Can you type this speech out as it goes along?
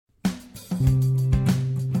I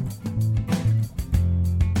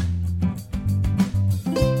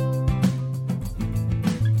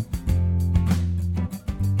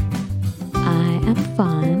am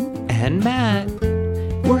Fawn. And Matt.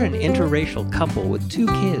 We're an interracial couple with 2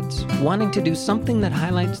 kids, wanting to do something that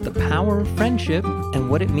highlights the power of friendship and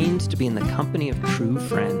what it means to be in the company of true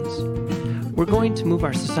friends. We're going to move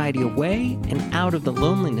our society away and out of the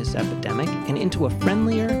loneliness epidemic and into a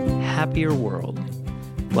friendlier, happier world.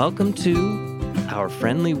 Welcome to our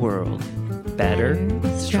friendly world. Better,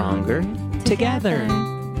 stronger, together.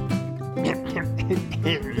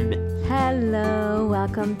 Hello,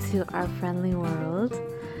 welcome to our friendly world.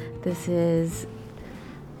 This is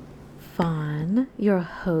Fawn, your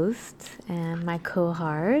host, and my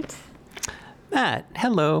cohort. Matt,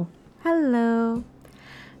 hello. Hello.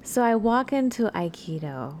 So I walk into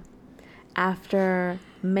Aikido after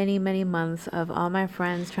many, many months of all my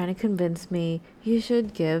friends trying to convince me you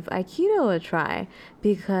should give Aikido a try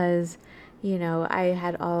because, you know, I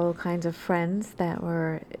had all kinds of friends that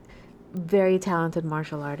were very talented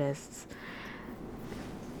martial artists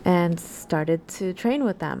and started to train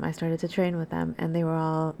with them. I started to train with them and it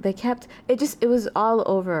was all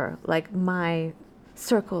over like my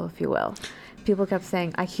circle, if you will. People kept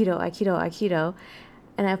saying Aikido, Aikido, Aikido.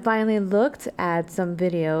 And I finally looked at some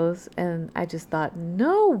videos and I just thought,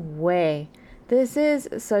 no way. This is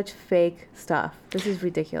such fake stuff. This is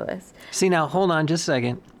ridiculous. See, now, hold on just a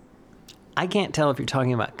second. I can't tell if you're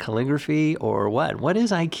talking about calligraphy or what. What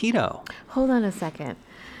is Aikido? Hold on a second.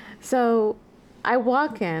 So I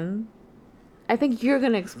walk in. I think you're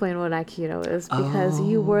going to explain what Aikido is because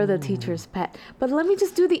you were the teacher's pet. But let me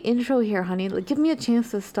just do the intro here, honey. Give me a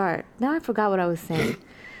chance to start. Now I forgot what I was saying.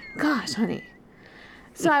 Gosh, honey.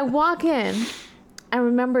 So I walk in. I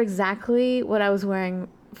remember exactly what I was wearing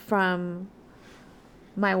from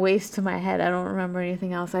my waist to my head. I don't remember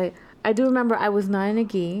anything else. I do remember I was not in a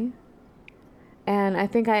gi. And I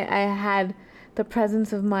think I had the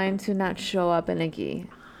presence of mind to not show up in a gi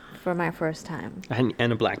for my first time. And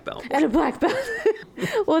a black belt. And a black belt.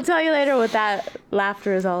 We'll tell you later what that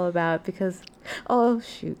laughter is all about because, oh,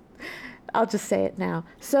 shoot. I'll just say it now.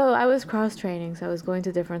 So I was cross-training, so I was going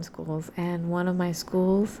to different schools. And one of my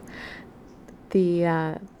schools,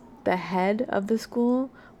 the head of the school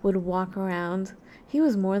would walk around. He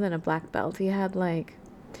was more than a black belt. He had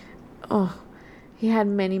he had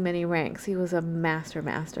many, many ranks. He was a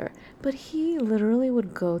master. But he literally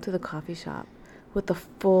would go to the coffee shop with the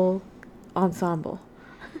full ensemble,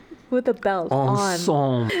 with the belt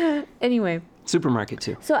on. Anyway. Supermarket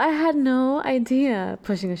too. So I had no idea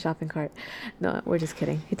pushing a shopping cart. No, we're just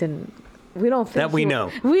kidding. He didn't. We don't think that we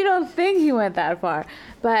know. We don't think he went that far.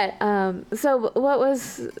 But so what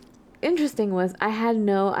was interesting was I had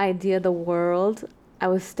no idea the world I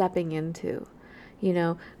was stepping into, you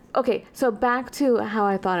know. Okay, so back to how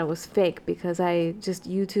I thought it was fake because I just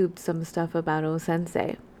YouTubed some stuff about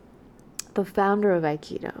O-Sensei, the founder of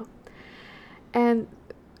Aikido. And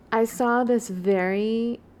I saw this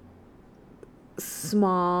very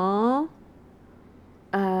small,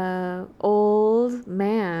 old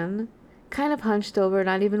man, kind of hunched over,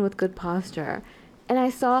 not even with good posture. And I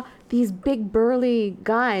saw these big burly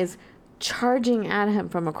guys charging at him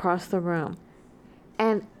from across the room.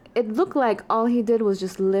 And it looked like all he did was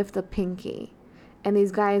just lift a pinky. And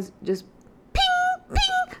these guys just ping,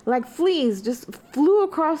 ping, like fleas, just flew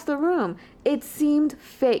across the room. It seemed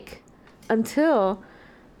fake until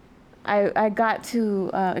I got to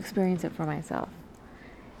experience it for myself.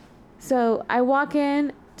 So I walk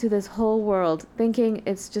in to this whole world thinking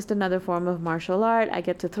it's just another form of martial art. I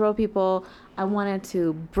get to throw people. I wanted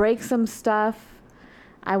to break some stuff.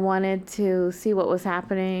 I wanted to see what was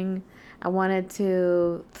happening. I wanted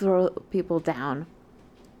to throw people down.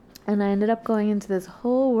 And I ended up going into this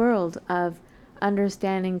whole world of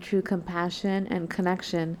understanding true compassion and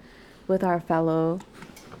connection with our fellow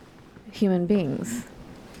human beings.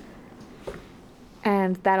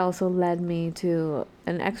 And that also led me to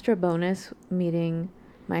an extra bonus meeting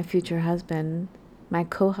my future husband, my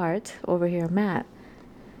cohort over here, Matt.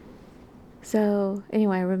 So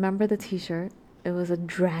anyway, I remember the t-shirt. It was a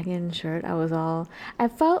dragon shirt. I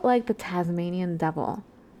felt like the Tasmanian devil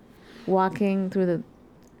walking through the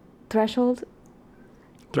threshold.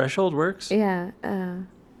 Threshold works? Yeah.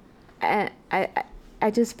 I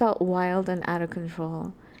just felt wild and out of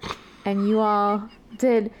control. And you all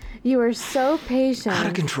did. You were so patient. Out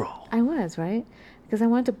of control. I was, right? Because I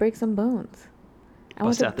wanted to break some bones. I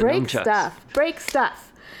wanted to break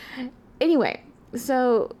stuff. Anyway,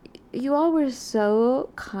 so you all were so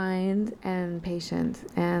kind and patient,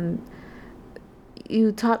 and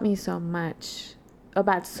you taught me so much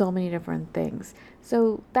about so many different things.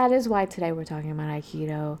 So that is why today we're talking about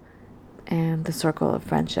Aikido and the circle of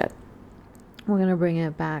friendship. We're going to bring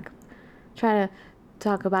it back. Try to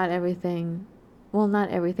talk about everything. Well, not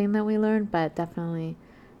everything that we learned, but definitely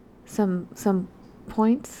some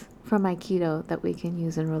points from Aikido that we can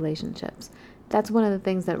use in relationships. That's one of the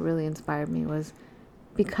things that really inspired me, was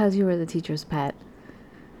because you were the teacher's pet.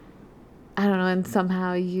 I don't know, and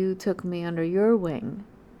somehow you took me under your wing.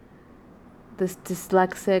 This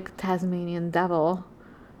dyslexic Tasmanian devil.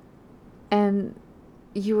 And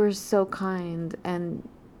you were so kind, and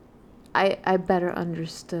I better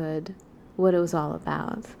understood what it was all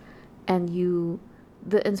about. And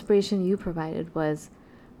the inspiration you provided was,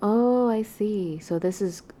 oh, I see. So this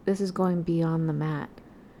is going beyond the mat.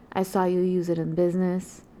 I saw you use it in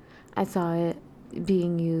business. I saw it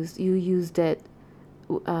being used. You used it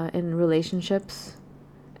in relationships,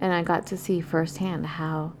 and I got to see firsthand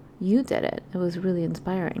how you did it. It was really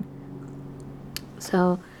inspiring.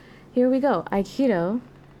 So here we go, Aikido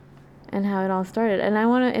and how it all started. And I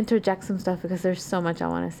want to interject some stuff because there's so much I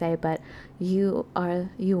want to say, but you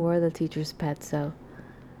were the teacher's pet, so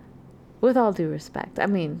with all due respect, I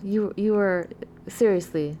mean, you were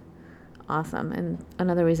seriously awesome, and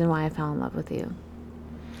another reason why I fell in love with you.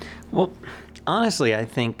 Well, honestly, I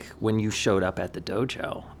think when you showed up at the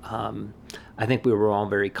dojo, I think we were all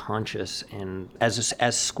very conscious, and as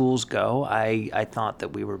schools go, I thought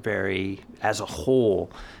that we were very, as a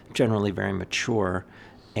whole, generally very mature,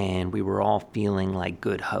 and we were all feeling like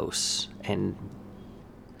good hosts. And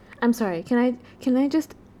I'm sorry, can I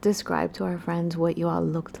just describe to our friends what you all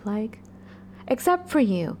looked like? Except for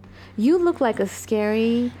you. You look like a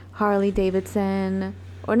scary Harley Davidson,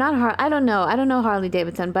 or not I don't know Harley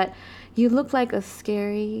Davidson, but you look like a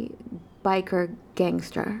scary biker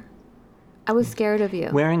gangster. I was scared of you.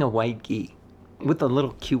 Wearing a white gi with a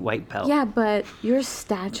little cute white belt. Yeah, but your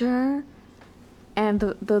stature and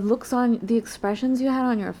the looks on, the expressions you had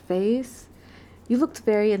on your face, you looked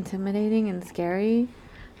very intimidating and scary.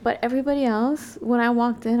 But everybody else, when I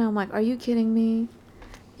walked in, I'm like, are you kidding me?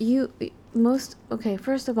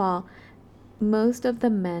 First of all, most of the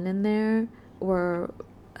men in there were,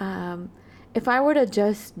 if I were to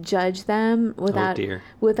just judge them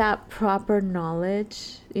without proper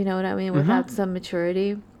knowledge, you know what I mean, without some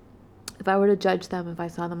maturity, if I were to judge them, if I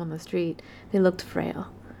saw them on the street, they looked frail,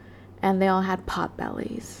 and they all had pot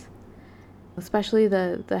bellies, especially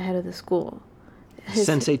the head of the school.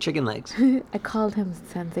 Sensei Chicken Legs. I called him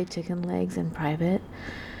Sensei Chicken Legs in private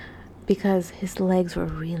because his legs were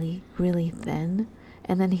really, really thin,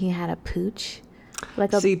 and then he had a pooch.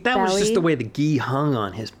 See, that was just the way the gi hung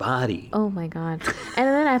on his body. Oh my God. And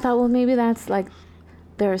then I thought, well, maybe that's like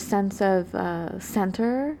their sense of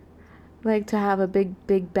center, like to have a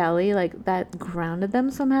big belly, like that grounded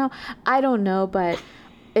them somehow. I don't know, but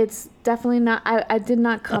it's definitely not, I did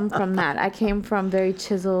not come from that. I came from very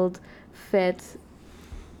chiseled, fit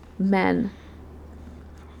men.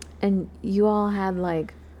 And you all had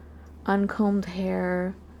like uncombed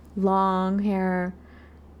hair, long hair,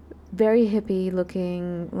 very hippie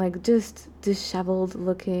looking, like just disheveled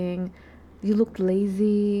looking. You looked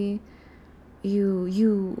lazy.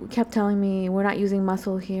 You kept telling me, we're not using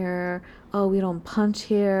muscle here. Oh, we don't punch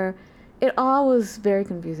here. It all was very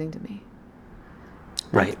confusing to me.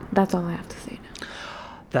 Right. That's all I have to say now.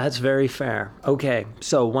 That's very fair. Okay,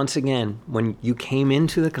 so once again, when you came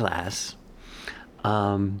into the class,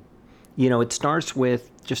 it starts with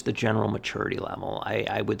just the general maturity level.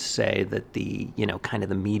 I would say that the kind of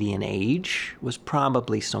the median age was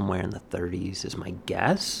probably somewhere in the 30s is my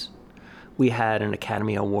guess. We had an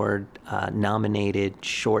Academy Award nominated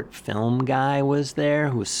short film guy was there,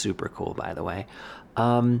 who was super cool, by the way.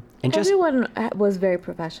 And everyone was very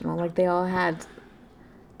professional. Like they all had,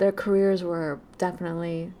 their careers were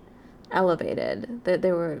definitely elevated. That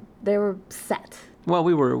they were set. Well,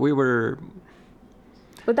 we were.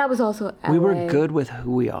 But that was also LA. We were good with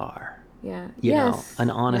who we are. Yeah. You know,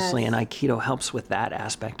 and honestly, and Aikido helps with that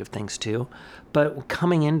aspect of things too. But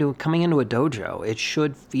coming into a dojo, it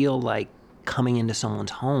should feel like coming into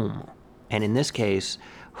someone's home. And in this case,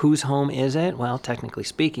 whose home is it? Well, technically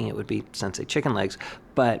speaking, it would be Sensei Chicken Legs,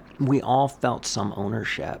 but we all felt some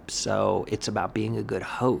ownership. So it's about being a good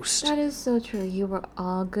host. That is so true. You were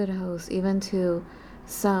all good hosts, even to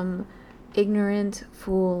some ignorant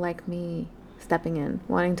fool like me stepping in,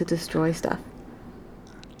 wanting to destroy stuff.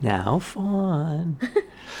 Now fun.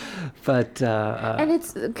 But and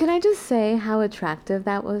it's, can I just say how attractive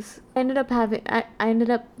that was? I ended up are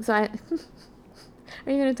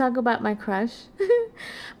you going to talk about my crush?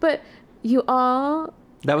 But you all,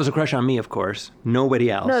 that was a crush on me, of course. Nobody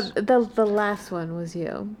else. No, the last one was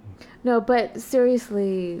you. No, but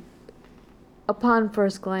seriously, upon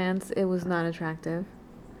first glance, it was not attractive.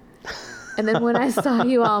 And then when I saw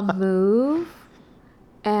you all move,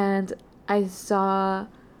 and I saw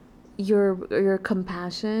your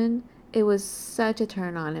compassion, it was such a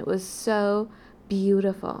turn on. It was so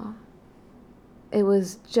beautiful. It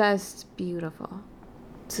was just beautiful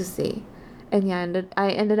to see. And yeah,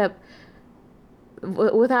 I ended up,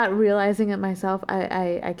 without realizing it myself,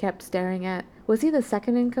 I kept staring at, was he the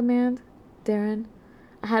second in command, Darren?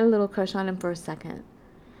 I had a little crush on him for a second.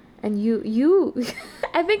 And you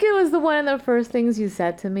I think it was one of the first things you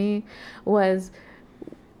said to me was,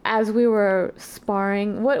 as we were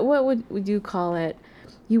sparring, what would you call it?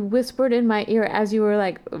 You whispered in my ear as you were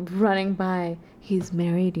like running by, he's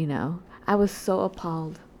married, you know. I was so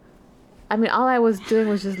appalled. I mean, all I was doing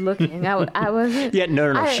was just looking. I wasn't. Yeah,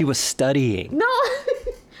 no. She was studying. No,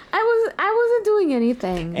 I wasn't doing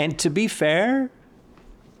anything. And to be fair,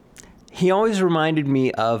 he always reminded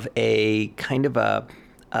me of a kind of a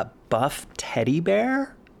buff teddy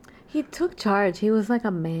bear. He took charge. He was like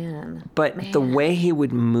a man. But the way he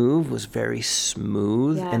would move was very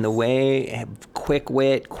smooth, yes. And the way, quick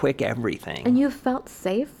wit, quick everything. And you felt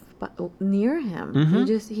safe near him.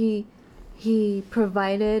 Mm-hmm. He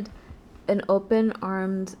provided an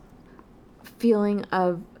open-armed feeling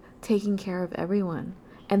of taking care of everyone.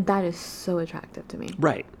 And that is so attractive to me.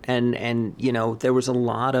 Right. And you know, there was a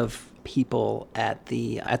lot of people at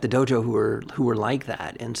the dojo who were like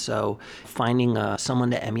that, and so finding someone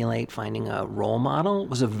to emulate, finding a role model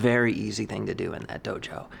was a very easy thing to do in that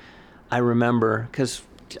dojo. I remember, because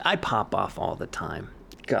I pop off all the time.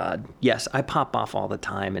 God, yes, I pop off all the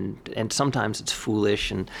time, and sometimes it's foolish,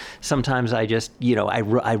 and sometimes I just, you know, I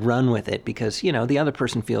run with it because, you know, the other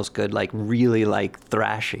person feels good, like really like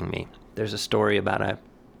thrashing me. There's a story about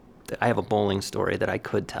I have a bowling story that I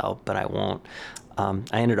could tell, but I won't.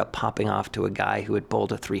 I ended up popping off to a guy who had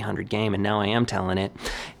bowled a 300 game, and now I am telling it.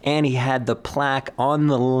 And he had the plaque on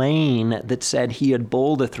the lane that said he had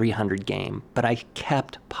bowled a 300 game, but I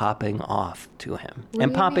kept popping off to him.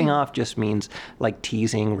 And popping off just means like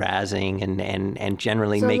teasing, razzing, and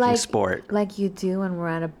generally making sport. Like you do when we're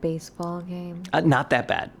at a baseball game? Not that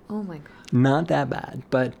bad. Oh my God. Not that bad,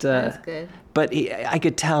 but that's good. But I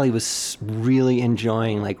could tell he was really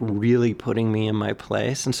enjoying, like really putting me in my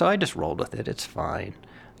place, and so I just rolled with it. It's fine,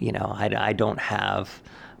 you know. I don't have,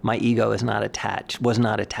 my ego was not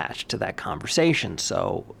attached to that conversation,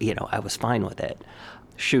 so you know I was fine with it.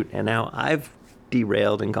 Shoot, and now I've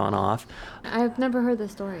derailed and gone off. I've never heard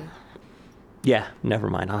this story. Yeah, never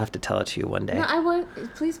mind. I'll have to tell it to you one day. No,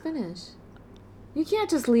 please finish. You can't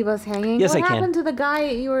just leave us hanging. Yes, I can. What happened to the guy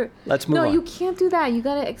you were... Let's move on. No, you can't do that. You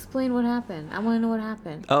got to explain what happened. I want to know what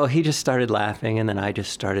happened. Oh, he just started laughing, and then I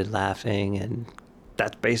just started laughing, and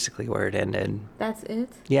that's basically where it ended. That's it?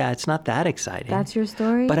 Yeah, it's not that exciting. That's your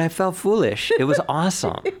story? But I felt foolish. It was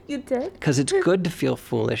awesome. You did? Because it's good to feel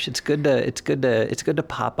foolish. It's good to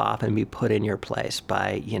pop off and be put in your place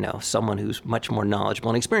by, you know, someone who's much more knowledgeable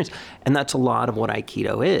and experienced. And that's a lot of what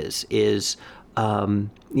Aikido is.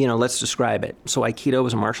 You know, let's describe it. So Aikido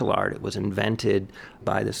was a martial art. It was invented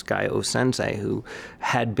by this guy, O-sensei, who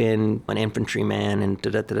had been an infantryman and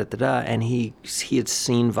and he had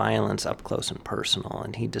seen violence up close and personal,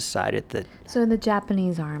 and he decided that... So in the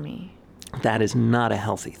Japanese army. That is not a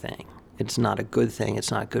healthy thing. It's not a good thing. It's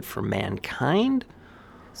not good for mankind.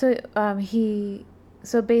 So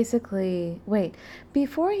so basically, wait,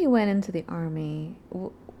 before he went into the army...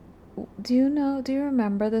 Do you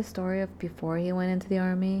remember the story of before he went into the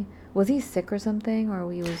army? Was he sick or something, or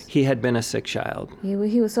He had been a sick child. He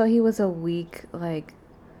was a weak, like,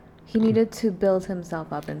 he needed to build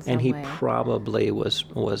himself up in some way. And he probably was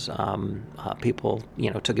people, you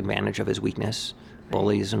know, took advantage of his weakness,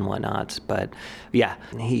 bullies and whatnots. But yeah,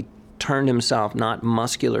 he turned himself, not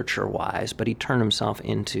musculature-wise, but he turned himself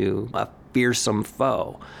into a fearsome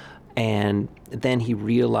foe. And then he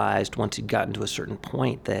realized, once he'd gotten to a certain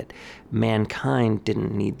point, that mankind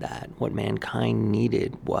didn't need that. What mankind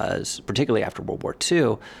needed was, particularly after World War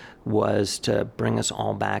II, was to bring us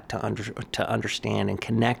all back to understand and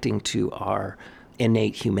connecting to our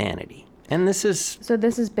innate humanity. And this is... So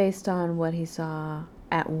this is based on what he saw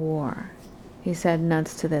at war. He said,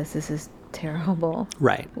 nuts to this. This is terrible.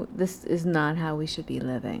 Right. This is not how we should be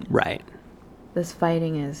living. Right. This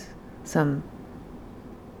fighting is some...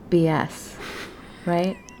 BS,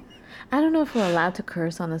 right? I don't know if we're allowed to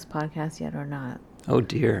curse on this podcast yet or not. Oh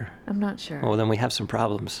dear. I'm not sure. Oh, then we have some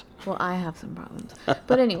problems. Well, I have some problems.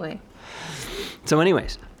 But anyway.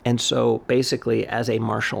 And so basically, as a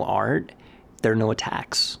martial art, there are no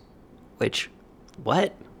attacks. Which,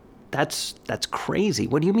 what? That's crazy.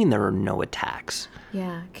 What do you mean there are no attacks?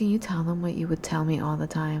 Yeah. Can you tell them what you would tell me all the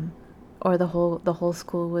time? or the whole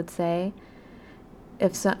school would say,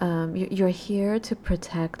 if so, you're here to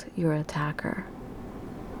protect your attacker.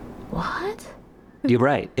 What? You're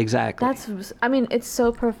right, exactly. I mean, it's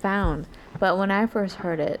so profound. But when I first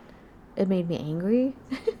heard it, it made me angry.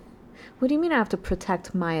 What do you mean I have to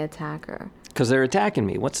protect my attacker? Because they're attacking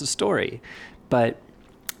me. What's the story? But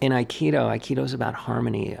in Aikido is about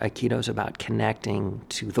harmony. Aikido is about connecting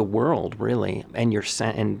to the world, really, and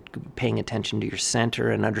and paying attention to your center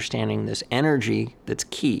and understanding this energy that's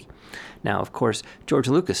ki. Now, of course, George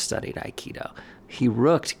Lucas studied Aikido. He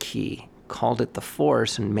rooked ki, called it the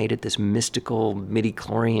Force, and made it this mystical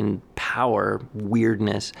midi-chlorian power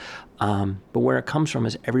weirdness. But where it comes from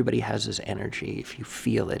is everybody has this energy. If you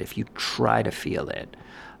feel it, if you try to feel it.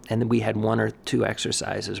 And then we had 1 or 2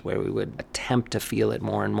 exercises where we would attempt to feel it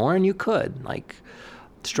more and more, and you could, like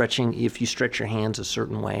stretching. If you stretch your hands a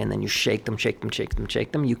certain way and then you shake them,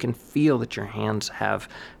 you can feel that your hands have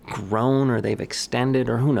grown or they've extended,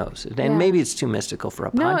 or who knows. And maybe it's too mystical for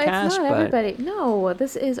a podcast. No, it's not but everybody. No,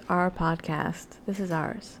 this is our podcast. This is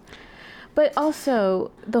ours. But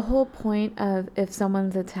also, the whole point of if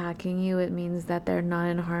someone's attacking you, it means that they're not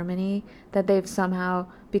in harmony, that they've somehow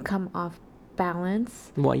become off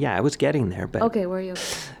balance. Well, yeah, I was getting there, but okay, where are you?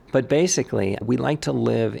 But basically, we like to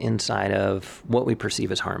live inside of what we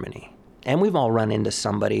perceive as harmony. And we've all run into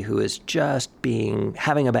somebody who is just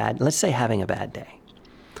having a bad day.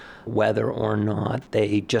 Whether or not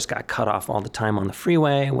they just got cut off all the time on the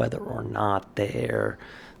freeway, whether or not they're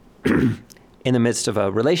in the midst of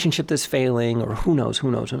a relationship that's failing, or who knows.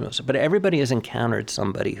 But everybody has encountered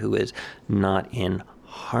somebody who is not in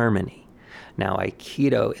harmony. Now,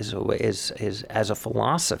 Aikido is as a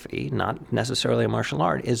philosophy, not necessarily a martial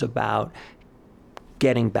art, is about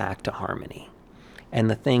getting back to harmony. And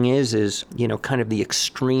the thing is, kind of the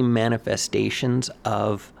extreme manifestations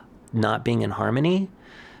of not being in harmony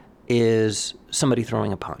is somebody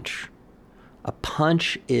throwing a punch. A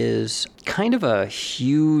punch is kind of a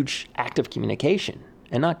huge act of communication.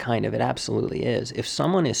 And not kind of, it absolutely is. If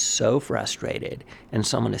someone is so frustrated and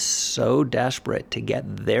someone is so desperate to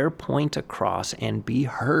get their point across and be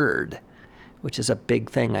heard, which is a big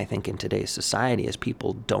thing, I think, in today's society, is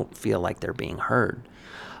people don't feel like they're being heard,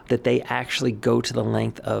 that they actually go to the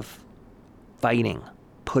length of fighting,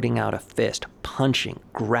 putting out a fist, punching,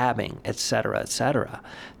 grabbing, etc., etc.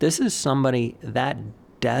 This is somebody that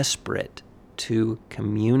desperate to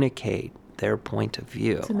communicate their point of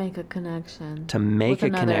view. To make a connection. With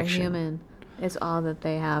another human is all that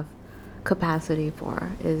they have capacity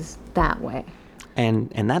for, is that way. And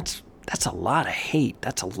that's a lot of hate.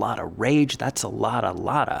 That's a lot of rage. That's a lot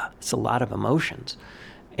of emotions.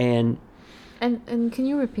 And can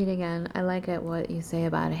you repeat again? I like it what you say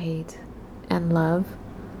about hate and love.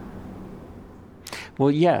 Well,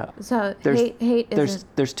 yeah. So hate is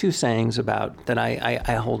there's 2 sayings about that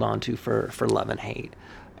I hold on to for love and hate.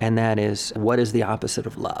 And that is, what is the opposite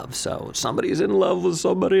of love? So somebody's in love with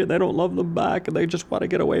somebody and they don't love them back and they just want to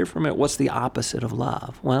get away from it. What's the opposite of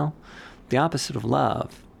love? Well, the opposite of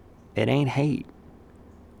love, it ain't hate.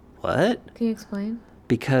 What? Can you explain?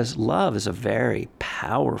 Because love is a very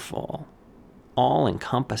powerful,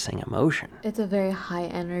 all-encompassing emotion. It's a very high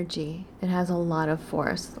energy. It has a lot of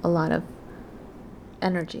force, a lot of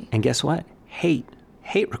energy. And guess what? Hate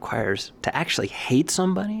requires, to actually hate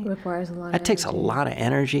somebody, requires a lot. That takes a lot of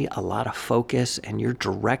energy, a lot of focus, and you're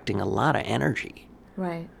directing a lot of energy.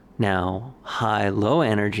 Right. Now, high, low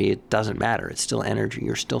energy, it doesn't matter. It's still energy.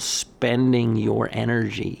 You're still spending your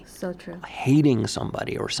energy. So true. Hating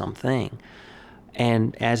somebody or something.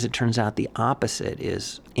 And as it turns out, the opposite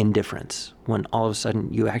is indifference. When all of a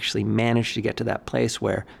sudden you actually manage to get to that place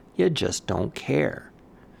where you just don't care.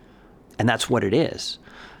 And that's what it is.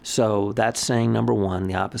 So that's saying, number 1,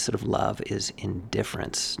 the opposite of love is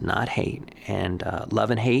indifference, not hate. And love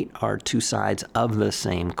and hate are 2 sides of the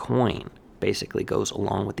same coin. Basically goes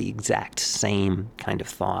along with the exact same kind of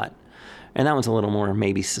thought. And that one's a little more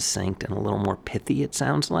maybe succinct and a little more pithy, it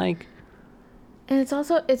sounds like. And it's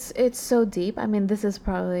also, it's so deep. I mean, this is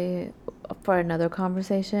probably for another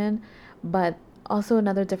conversation, but also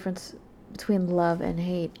another difference between love and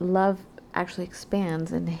hate. Love actually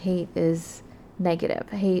expands and hate is negative.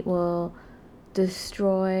 Hate will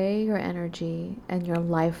destroy your energy and your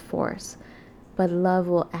life force, but love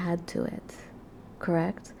will add to it.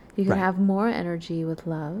 Correct? You can have more energy with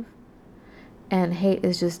love, and hate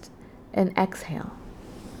is just an exhale.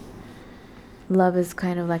 Love is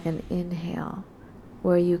kind of like an inhale,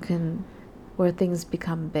 where things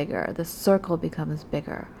become bigger, the circle becomes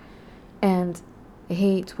bigger, and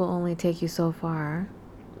hate will only take you so far.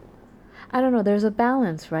 I don't know, there's a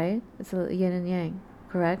balance, right? It's a yin and yang,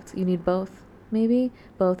 correct? You need both. maybe.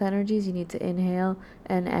 Both energies, you need to inhale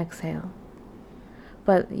and exhale.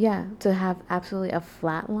 But yeah, to have absolutely a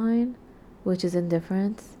flat line, which is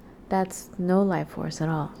indifference, that's no life force at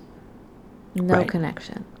all. No Right.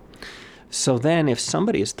 connection. So then if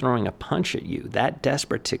somebody is throwing a punch at you, that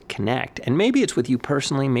desperate to connect, and maybe it's with you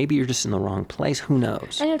personally, maybe you're just in the wrong place, who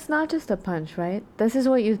knows? And it's not just a punch, right? This is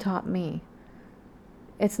what you taught me.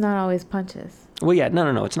 It's not always punches. Well, yeah,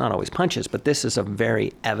 no, it's not always punches, but this is a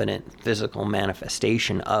very evident physical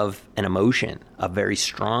manifestation of an emotion, a very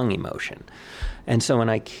strong emotion. And so in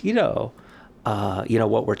Aikido,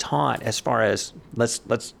 what we're taught as far as,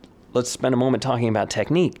 let's spend a moment talking about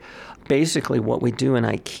technique. Basically, what we do in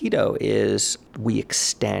Aikido is we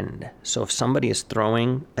extend. So if somebody is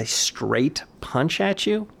throwing a straight punch at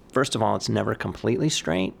you, first of all, it's never completely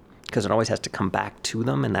straight because it always has to come back to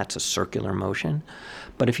them, and that's a circular motion.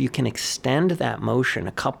 But if you can extend that motion,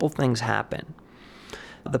 a couple things happen.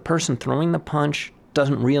 The person throwing the punch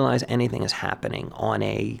doesn't realize anything is happening on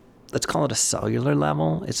a, let's call it a cellular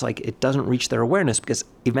level. It's like it doesn't reach their awareness because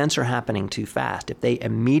events are happening too fast. If they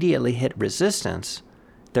immediately hit resistance,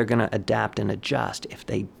 they're going to adapt and adjust. If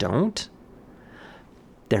they don't,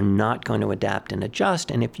 they're not going to adapt and adjust.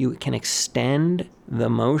 And if you can extend the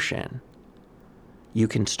motion, you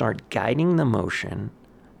can start guiding the motion,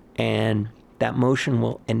 and that motion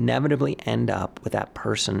will inevitably end up with that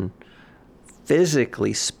person,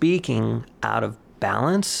 physically speaking, out of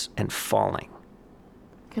balance and falling.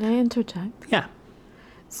 Can I interject? Yeah.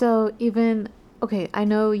 So okay, I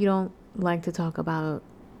know you don't like to talk about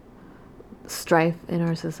strife in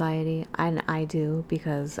our society, and I do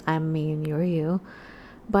because I'm me and you're you.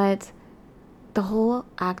 But the whole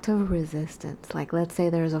act of resistance, like let's say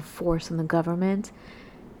there's a force in the government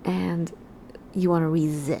and you want to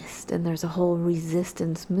resist, and there's a whole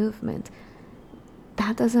resistance movement.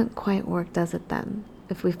 That doesn't quite work, does it then,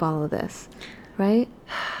 if we follow this, right?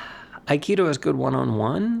 Aikido is good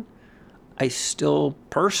one-on-one. I still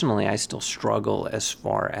struggle as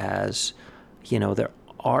far as, there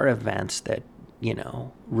are events that,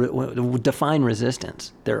 define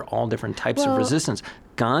resistance. There are all different types of resistance.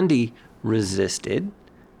 Gandhi resisted,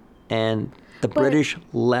 and the British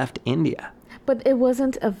left India. But it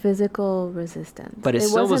wasn't a physical resistance. But it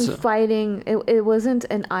still wasn't fighting. It wasn't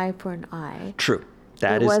an eye for an eye. True.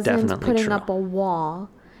 That is definitely true. It wasn't putting up a wall.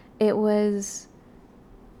 It was,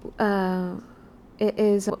 it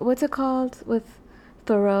is, what's it called with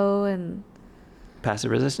Thoreau and...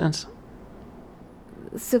 Passive resistance?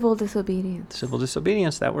 Civil disobedience. Civil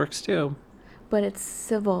disobedience, that works too. But it's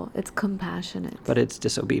civil. It's compassionate. But it's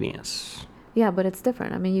disobedience. Yeah, but it's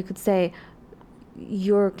different. I mean, you could say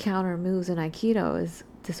your counter moves in Aikido is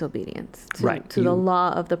disobedience to the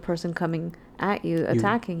law of the person coming at you,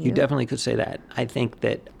 attacking you. You definitely could say that. I think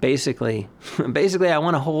that basically I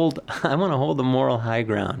want to hold the moral high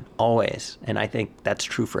ground always, and I think that's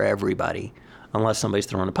true for everybody, unless somebody's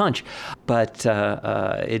throwing a punch. But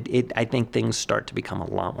I think things start to become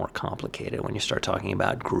a lot more complicated when you start talking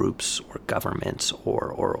about groups or governments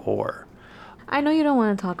or. I know you don't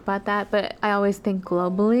want to talk about that, but I always think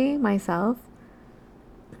globally myself.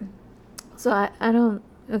 So I don't...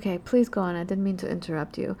 Okay, please go on. I didn't mean to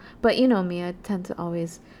interrupt you. But you know me, I tend to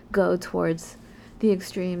always go towards the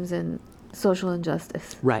extremes in social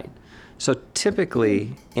injustice. Right. So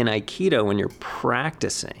typically in Aikido, when you're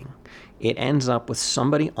practicing, it ends up with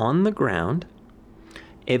somebody on the ground.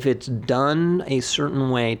 If it's done a certain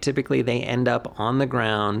way, typically they end up on the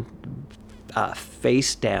ground,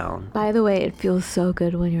 face down. By the way, it feels so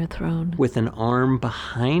good when you're thrown. With an arm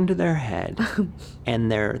behind their head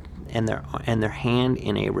and their hand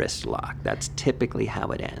in a wrist lock. That's typically how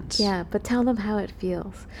it ends. Yeah, but tell them how it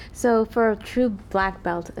feels. So for a true black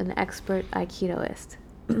belt, an expert Aikidoist.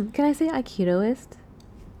 Can I say Aikidoist?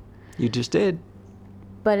 You just did.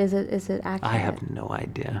 But is it accurate? I have no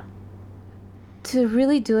idea. To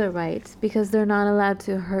really do it right, because they're not allowed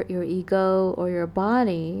to hurt your ego or your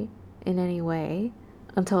body in any way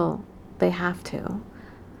until they have to.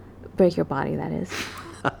 Break your body, that is.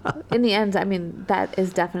 In the end, I mean, that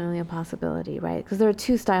is definitely a possibility, right? Because there are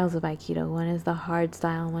two styles of Aikido. One is the hard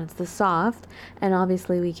style and one is the soft. And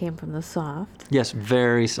obviously we came from the soft. Yes,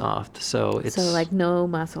 very soft. So like no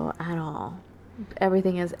muscle at all.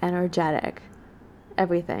 Everything is energetic.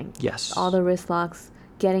 Everything. Yes. All the wrist locks,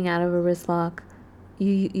 getting out of a wrist lock.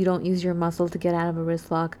 You don't use your muscle to get out of a wrist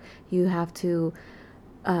lock. You have to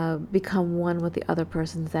become one with the other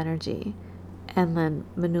person's energy and then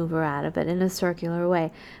maneuver out of it in a circular way.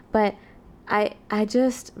 But I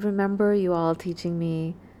just remember you all teaching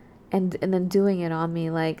me and then doing it on me,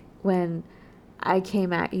 like when I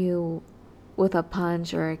came at you with a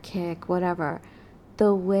punch or a kick, whatever.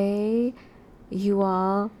 The way you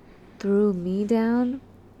all threw me down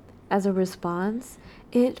as a response,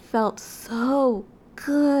 it felt so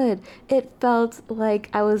good. It felt like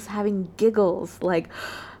I was having giggles. Like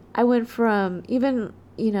I went from even,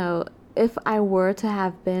 if I were to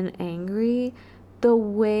have been angry, the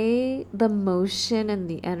way the motion and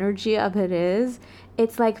the energy of it is,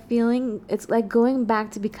 it's like going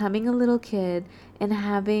back to becoming a little kid and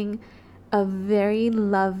having a very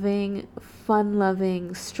loving,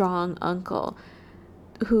 fun-loving, strong uncle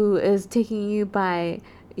who is taking you by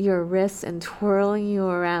your wrists and twirling you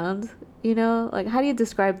around. Like how do you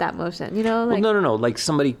describe that motion? Like well, no. Like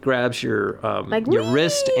somebody grabs your Like, your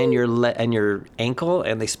wrist and whee! and your ankle,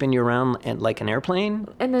 and they spin you around and like an airplane.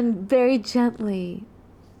 and then very gently,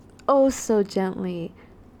 oh so gently,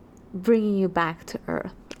 bringing you back to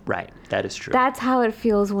earth. Right, that is true. That's how it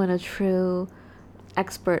feels when a true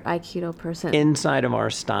expert Aikido person Inside of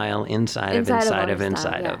our style, inside of.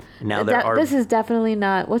 yeah. Now there are. This is definitely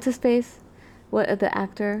not. What's his face? What the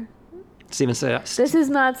actor? Steven Seagal. This is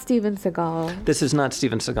not Steven Seagal. This is not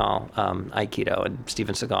Steven Seagal Aikido, and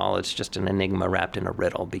Steven Seagal is just an enigma wrapped in a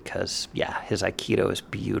riddle because, yeah, his Aikido is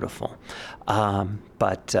beautiful,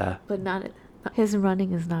 but not his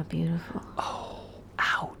running is not beautiful.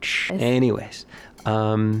 ouch. Anyways,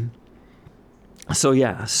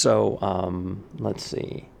 let's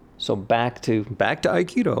see. So back to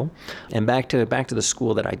Aikido, and back to the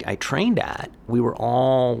school that I trained at. We were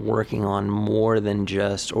all working on more than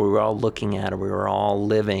just, or we were all looking at, or we were all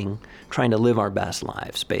trying to live our best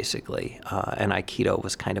lives, basically. And Aikido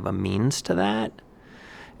was kind of a means to that.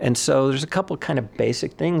 And so there's a couple kind of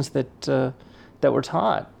basic things that we're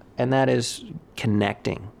taught, and that is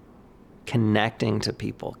connecting to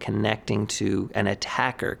people, connecting to an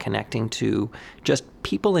attacker, connecting to just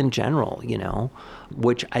people in general,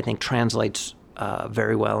 which I think translates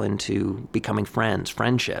very well into becoming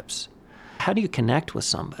friendships. How do you connect with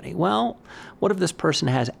somebody? Well, what if this person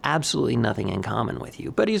has absolutely nothing in common with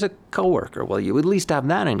you, but he's a coworker? Well, you at least have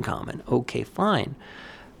that in common. Okay, fine.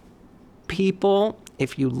 People,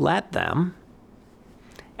 if you let them,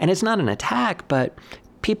 and it's not an attack, but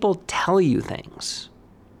people tell you things.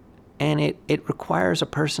 And it requires a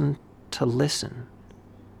person to listen.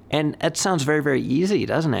 And that sounds very, very easy,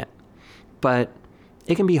 doesn't it? But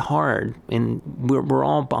it can be hard. And we're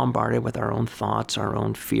all bombarded with our own thoughts, our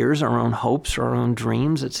own fears, our own hopes, our own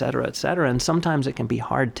dreams, et cetera, et cetera. And sometimes it can be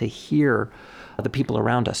hard to hear the people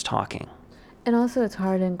around us talking. And also it's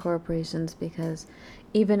hard in corporations because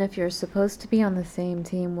even if you're supposed to be on the same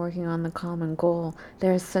team working on the common goal,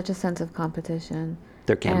 there's such a sense of competition.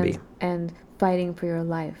 There can be. And fighting for your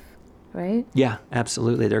life. Right? Yeah,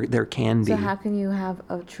 absolutely. There can be. So how can you have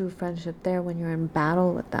a true friendship there when you're in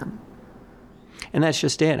battle with them? And that's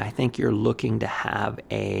just it. I think you're looking to have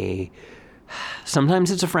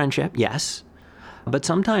sometimes it's a friendship, yes. But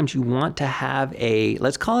sometimes you want to have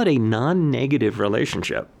let's call it a non-negative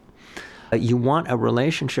relationship. You want a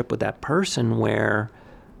relationship with that person where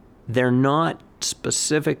they're not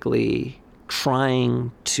specifically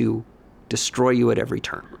trying to destroy you at every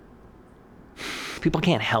turn. People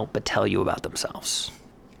can't help but tell you about themselves.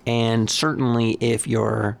 And certainly if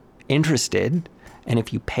you're interested and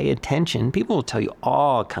if you pay attention, people will tell you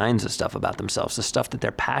all kinds of stuff about themselves, the stuff that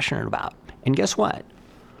they're passionate about. And guess what?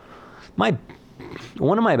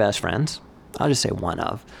 One of my best friends, I'll just say one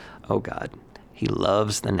of, oh God, he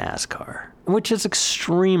loves the NASCAR, which is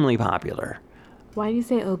extremely popular. Why do you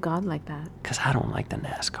say oh God like that? Because I don't like the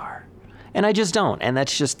NASCAR. And I just don't. And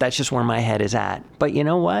that's just where my head is at. But you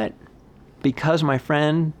know what? Because my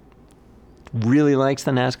friend really likes the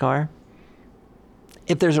NASCAR,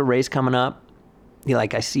 if there's a race coming up,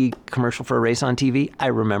 I see a commercial for a race on TV, I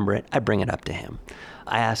remember it, I bring it up to him.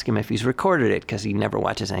 I ask him if he's recorded it because he never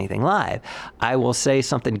watches anything live. I will say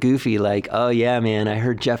something goofy like, oh yeah, man, I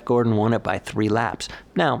heard Jeff Gordon won it by 3 laps.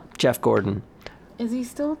 Now, Jeff Gordon. Is he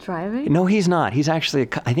still driving? No, he's not. He's actually,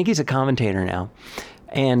 I think he's a commentator now.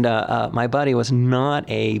 And my buddy was not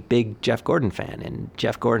a big Jeff Gordon fan. And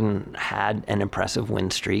Jeff Gordon had an impressive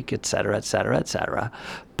win streak, et cetera, et cetera, et cetera.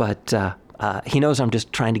 But he knows I'm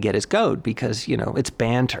just trying to get his goat because, it's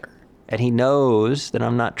banter. And he knows that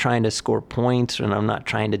I'm not trying to score points and I'm not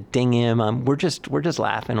trying to ding him. We're just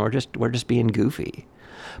laughing. We're just being goofy.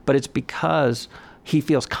 But it's because he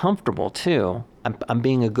feels comfortable too. I'm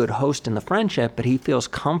being a good host in the friendship, but he feels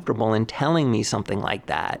comfortable in telling me something like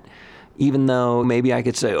that. Even though maybe I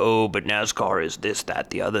could say, oh, but NASCAR is this,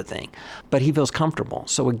 that, the other thing. But he feels comfortable.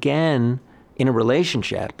 So again, in a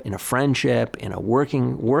relationship, in a friendship, in a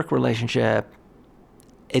work relationship,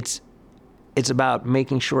 it's It's about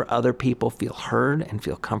making sure other people feel heard and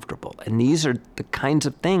feel comfortable. And these are the kinds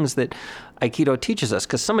of things that Aikido teaches us.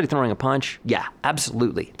 Because somebody throwing a punch, yeah,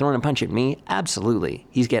 absolutely. Throwing a punch at me, absolutely.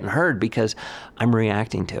 He's getting heard because I'm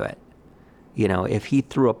reacting to it. You know, if he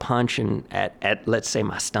threw a punch at let's say,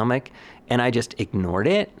 my stomach, and I just ignored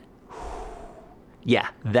it, yeah,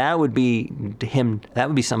 that would be him. That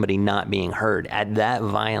would be somebody not being heard at that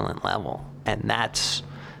violent level. And that's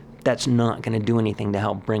not going to do anything to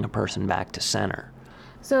help bring a person back to center.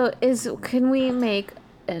 So can we make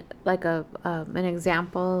like an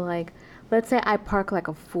example? Like, let's say I park like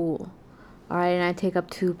a fool, all right, and I take up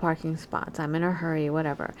 2 parking spots. I'm in a hurry,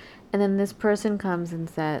 whatever. And then this person comes and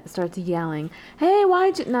starts yelling, "Hey,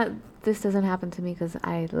 why'd you not?" This doesn't happen to me because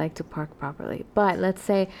I like to park properly. But let's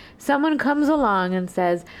say someone comes along and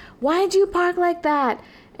says, "Why'd you park like that?"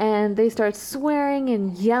 And they start swearing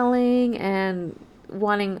and yelling and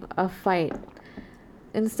wanting a fight.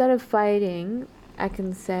 Instead of fighting, I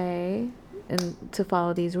can say, and to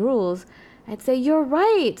follow these rules, I'd say, "You're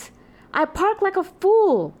right. I parked like a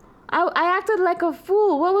fool. I acted like a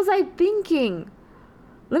fool. What was I thinking?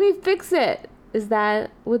 Let me fix it."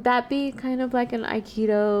 Would that be kind of like an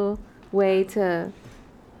Aikido way to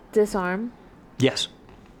disarm? Yes.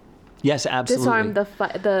 Yes, absolutely. Disarm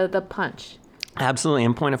the punch. Absolutely.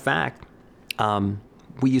 In point of fact,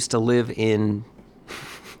 we used to live in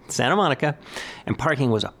Santa Monica, and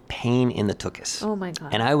parking was a pain in the tuchus. Oh my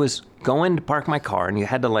God. And I was going to park my car, and you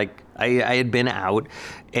had to I had been out,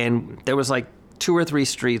 and there was 2 or 3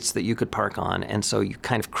 streets that you could park on, and so you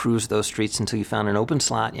kind of cruised those streets until you found an open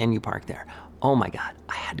slot, and you parked there. Oh my God,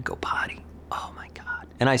 I had to go potty. Oh my God.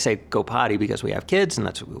 And I say go potty because we have kids, and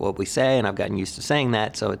that's what we say, and I've gotten used to saying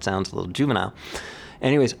that, so it sounds a little juvenile.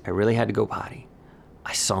 Anyways, I really had to go potty.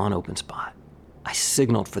 I saw an open spot. I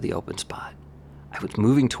signaled for the open spot. I was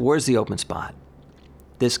moving towards the open spot.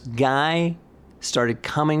 This guy started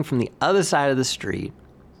coming from the other side of the street,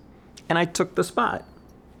 and I took the spot.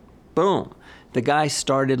 Boom. The guy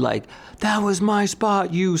started "That was my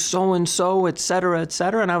spot, you so-and-so, et cetera, et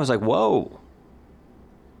cetera. And I was like, whoa.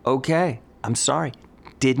 Okay, I'm sorry.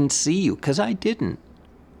 Didn't see you, because I didn't.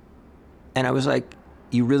 And I was like,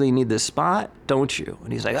 you really need this spot, don't you?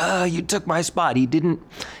 And he's like, oh, you took my spot. He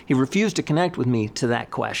refused to connect with me to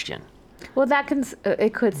that question. Well,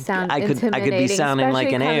 it could sound intimidating. I could be sounding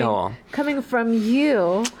like an a-hole. Coming from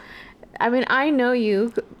you. I mean, I know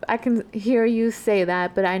you. I can hear you say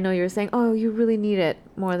that, but I know you're saying, oh, you really need it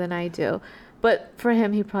more than I do. But for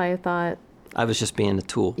him, he probably thought I was just being a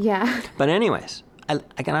tool. Yeah. But anyways, I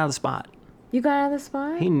got out of the spot. You got out of the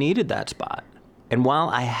spot? He needed that spot. And while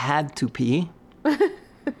I had to pee,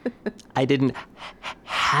 I didn't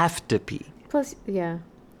have to pee. Plus, yeah.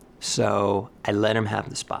 So I let him have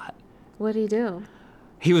the spot. What did he do?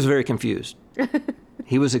 He was very confused.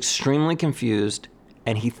 He was extremely confused,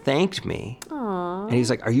 and he thanked me. Aww. And he's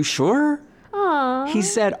like, are you sure? Aww. He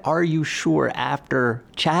said, are you sure, after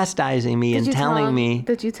chastising me and telling me.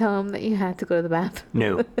 Did you tell him that you had to go to the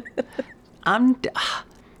bathroom? No.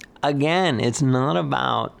 Again, it's not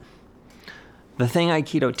about, the thing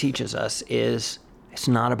Aikido teaches us is it's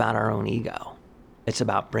not about our own ego. It's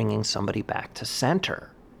about bringing somebody back to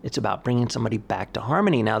center. It's about bringing somebody back to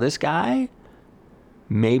harmony. Now, this guy,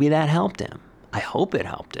 maybe that helped him. I hope it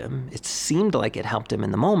helped him. It seemed like it helped him in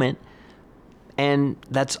the moment. And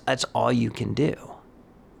that's all you can do.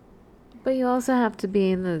 But you also have to be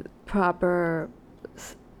in the proper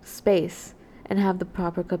space and have the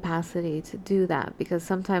proper capacity to do that, because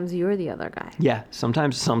sometimes you're the other guy. Yeah,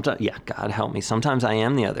 sometimes, yeah, God help me. Sometimes I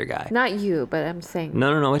am the other guy. Not you, but I'm saying.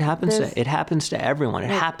 No, it happens to everyone. It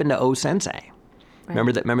happened to O Sensei. Right.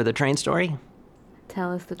 Remember the train story?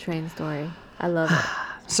 Tell us the train story. I love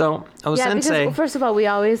it. So, O Sensei. Because, first of all, we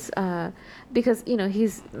always, because,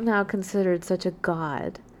 he's now considered such a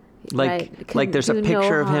god. Like there's a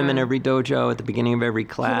picture of him in every dojo at the beginning of every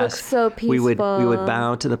class. He looks so peaceful. We would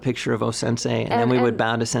bow to the picture of O Sensei, and then we would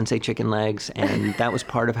bow to Sensei Chicken Legs, and that was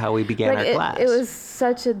part of how we began our class. It was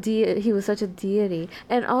such a he was such a deity.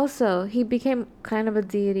 And also, he became kind of a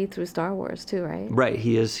deity through Star Wars too, right? Right.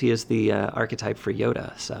 He is the archetype for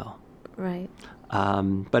Yoda, so. Right.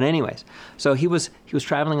 But anyways, so he was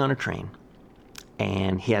traveling on a train,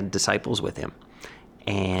 and he had disciples with him,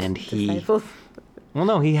 and disciples? Well,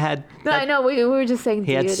 no, he had. No, I know. We were just saying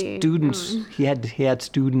he deity. Had students. He had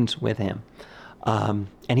students with him, and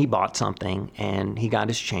he bought something, and he got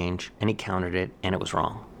his change, and he counted it, and it was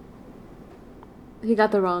wrong. He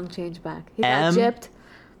got the wrong change back. He got gypped.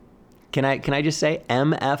 Can I just say,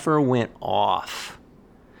 MFer went off.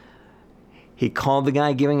 He called the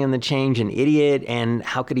guy giving him the change an idiot, and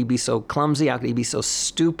how could he be so clumsy? How could he be so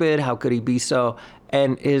stupid? How could he be so?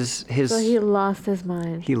 And his So he lost his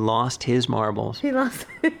mind. he lost his marbles. He lost.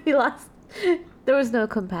 He lost. There was no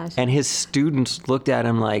compassion. And his students looked at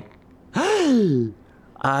him like,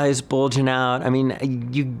 eyes bulging out. I mean,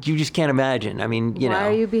 you just can't imagine. I mean, you know. Why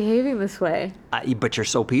are you behaving this way? But you're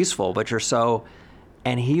so peaceful, but you're so...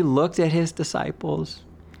 And he looked at his disciples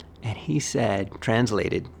and he said,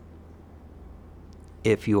 translated,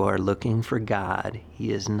 if you are looking for God,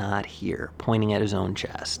 he is not here, pointing at his own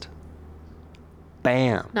chest.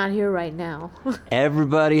 Bam. Not here right now.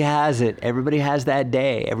 Everybody has it. Everybody has that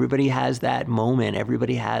day. Everybody has that moment.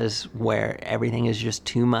 Everybody has where everything is just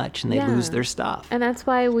too much and they lose their stuff. And that's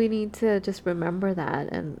why we need to just remember that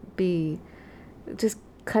and just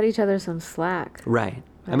cut each other some slack. Right.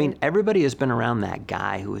 I mean, everybody has been around that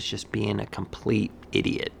guy who was just being a complete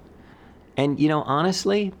idiot. And, you know,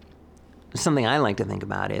 honestly, something I like to think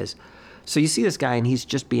about is, so you see this guy and he's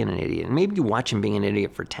just being an idiot. And maybe you watch him being an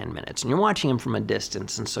idiot for 10 minutes and you're watching him from a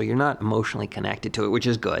distance. And so you're not emotionally connected to it, which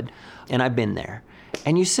is good. And I've been there.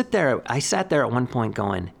 And you sit there. I sat there at one point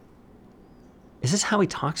going, is this how he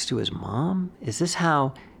talks to his mom? Is this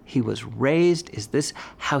how he was raised? Is this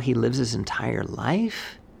how he lives his entire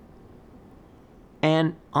life?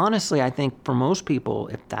 And honestly, I think for most people,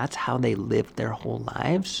 if that's how they lived their whole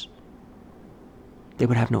lives, they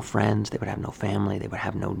would have no friends, they would have no family, they would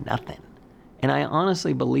have no nothing. And I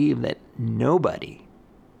honestly believe that nobody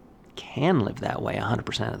can live that way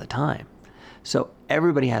 100% of the time. So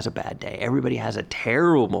everybody has a bad day. Everybody has a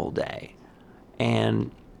terrible day.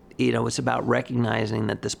 And, you know, it's about recognizing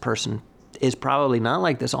that this person is probably not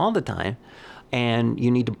like this all the time. And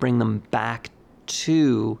you need to bring them back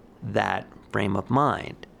to that frame of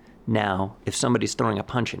mind. Now, if somebody's throwing a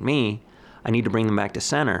punch at me, I need to bring them back to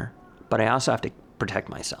center, but I also have to protect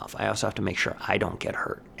myself. I also have to make sure I don't get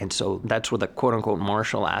hurt. And so that's where the quote-unquote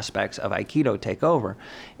martial aspects of Aikido take over.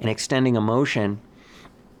 In extending emotion,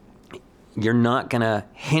 you're not going to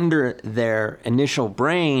hinder their initial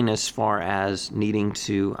brain as far as needing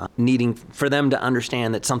for them to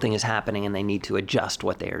understand that something is happening and they need to adjust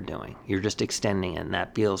what they are doing. You're just extending it, and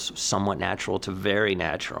that feels somewhat natural to very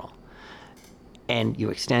natural. And you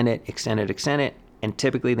extend it, and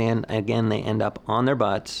typically they end up on their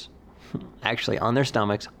butts, actually on their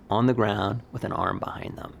stomachs, on the ground with an arm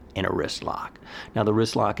behind them in a wrist lock. Now the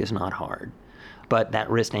wrist lock is not hard, but that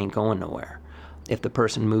wrist ain't going nowhere. If the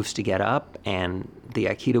person moves to get up and the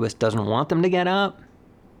Aikidoist doesn't want them to get up,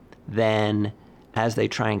 then as they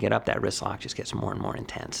try and get up, that wrist lock just gets more and more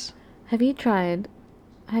intense. Have you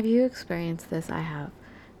experienced this? I have.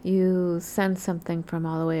 You send something from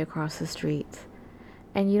all the way across the street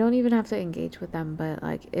and you don't even have to engage with them, but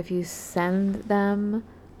like if you send them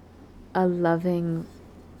a loving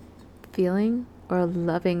feeling or a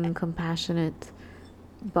loving, compassionate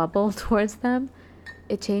bubble towards them,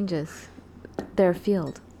 it changes their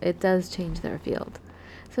field. It does change their field.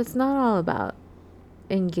 So it's not all about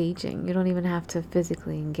engaging. You don't even have to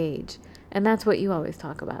physically engage. And that's what you always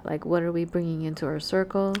talk about. Like, what are we bringing into our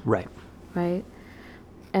circle? Right. Right?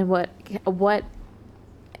 And what,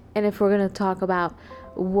 and if we're going to talk about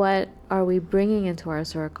what are we bringing into our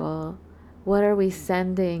circle, what are we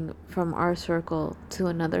sending from our circle to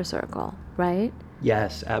another circle, right?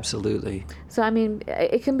 Yes, absolutely. So, I mean,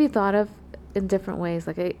 it can be thought of in different ways.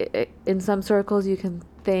 Like in some circles, you can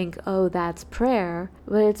think, oh, that's prayer,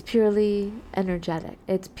 but it's purely energetic.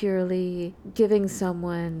 It's purely giving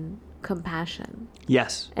someone compassion.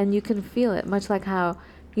 Yes. And you can feel it, much like how,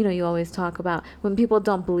 you know, you always talk about when people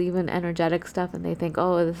don't believe in energetic stuff and they think,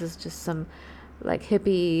 oh, this is just some like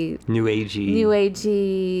hippie, new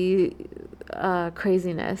agey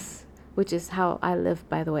craziness, which is how I live,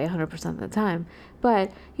 by the way, 100% of the time.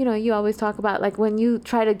 But, you know, you always talk about, like, when you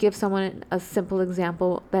try to give someone a simple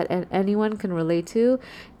example that anyone can relate to,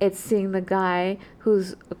 it's seeing the guy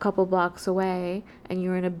who's a couple blocks away and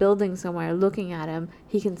you're in a building somewhere looking at him.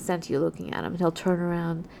 He can sense you looking at him and he'll turn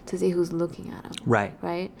around to see who's looking at him. Right.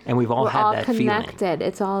 Right? And we're all that connected. Feeling.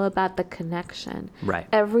 It's all about the connection. Right.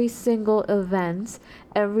 Every single event,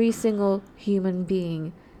 every single human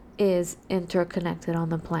being is interconnected on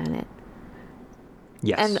the planet.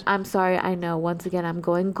 Yes. And I'm sorry, I know, once again, I'm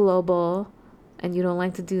going global, and you don't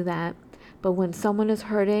like to do that. But when someone is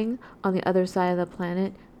hurting on the other side of the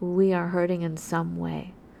planet, we are hurting in some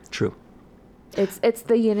way. True. It's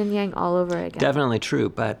the yin and yang all over again. Definitely true,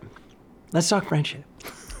 but let's talk friendship.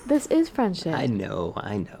 This is friendship. I know.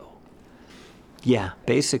 Yeah,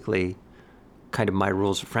 basically, kind of my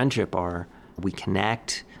rules of friendship are we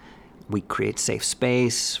connect, we create safe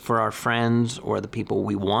space for our friends or the people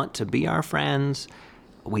we want to be our friends.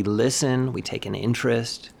 We listen, we take an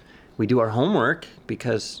interest, we do our homework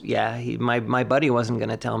because, my buddy wasn't going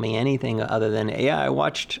to tell me anything other than, I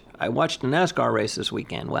watched a NASCAR race this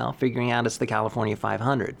weekend. Well, figuring out it's the California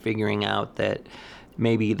 500, figuring out that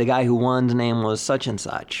maybe the guy who won's name was such and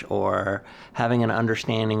such, or having an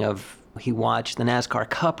understanding of he watched the NASCAR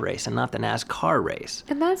Cup race and not the NASCAR race.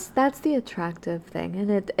 And that's the attractive thing, and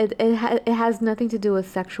it has nothing to do with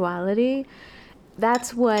sexuality.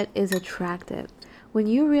 That's what is attractive. When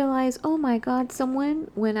you realize, oh my God, someone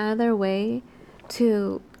went out of their way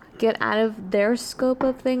to get out of their scope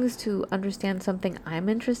of things to understand something I'm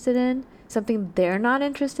interested in, something they're not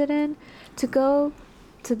interested in, to go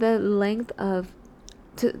to the length of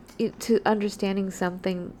to understanding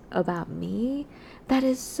something about me, that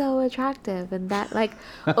is so attractive, and that like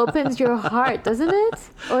opens your heart, doesn't it?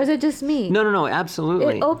 Or is it just me? No,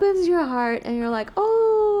 absolutely. It opens your heart and you're like,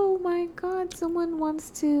 oh my God, someone wants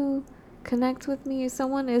to connect with me.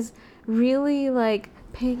 Someone is really like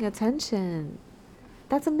paying attention.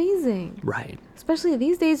 That's amazing. Right. Especially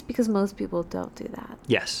these days, because most people don't do that.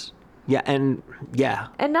 Yes. Yeah, and yeah.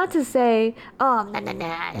 And not to say, oh,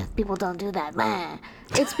 no, people don't do that. Meh.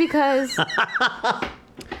 It's because,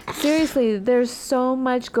 seriously, there's so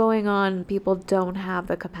much going on. People don't have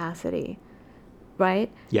the capacity,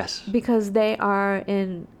 right? Yes. Because they are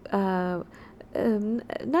in, fight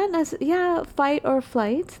or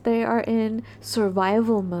flight. They are in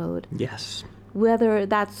survival mode. Yes. Whether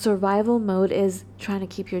that survival mode is trying to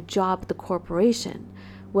keep your job at the corporation,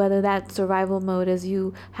 whether that survival mode is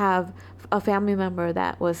you have a family member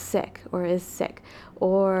that was sick or is sick,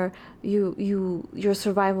 or your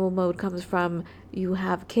survival mode comes from you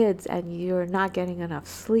have kids and you're not getting enough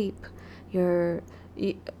sleep, or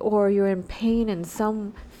you're in pain in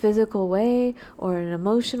some physical way or an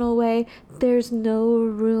emotional way. There's no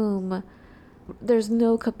room, there's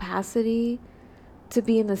no capacity to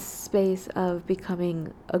be in the space of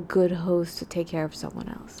becoming a good host to take care of someone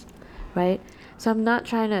else, right? So I'm not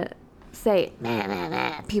trying to say,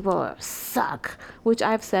 people suck, which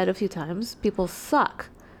I've said a few times. People suck.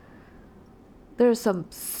 There's some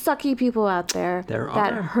sucky people out there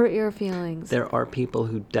that hurt your feelings. There are people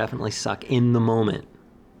who definitely suck in the moment.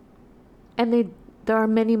 And there are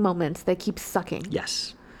many moments they keep sucking.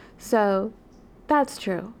 Yes. So that's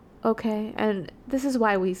true. Okay. And this is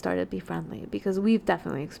why we started Be Friendly, because we've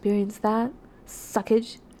definitely experienced that.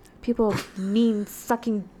 Suckage. People mean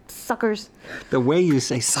sucking suckers. The way you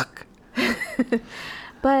say suck.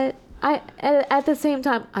 But at the same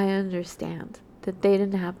time, I understand that they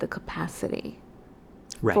didn't have the capacity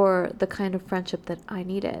for the kind of friendship that I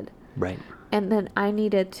needed. Right. And then I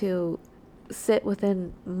needed to sit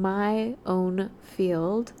within my own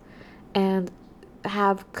field and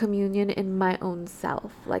have communion in my own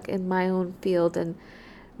self, like in my own field, and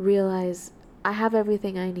realize I have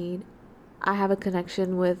everything I need. I have a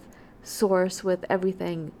connection with source, with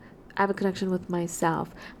everything. I have a connection with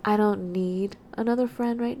myself. I don't need another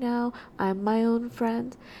friend right now. I'm my own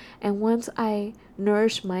friend. And once I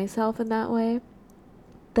nourish myself in that way,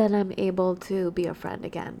 then I'm able to be a friend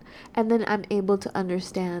again. And then I'm able to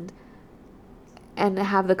understand and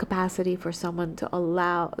have the capacity for someone to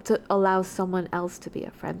allow someone else to be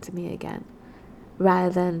a friend to me again,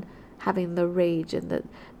 rather than having the rage and the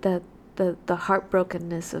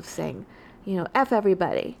heartbrokenness of saying, F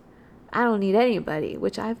everybody. I don't need anybody,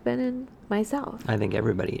 which I've been in myself. I think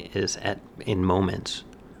everybody is in moments.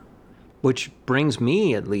 Which brings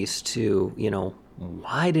me at least to,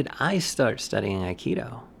 why did I start studying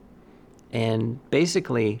Aikido? And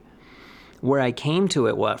basically, where I came to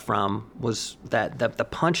it from was that the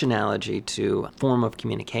punch analogy to a form of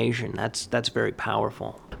communication. That's very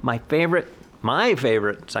powerful. My favorite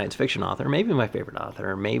science fiction author, maybe my favorite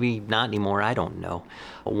author, maybe not anymore, I don't know,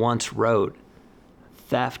 once wrote,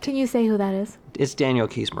 theft. Can you say who that is? It's Daniel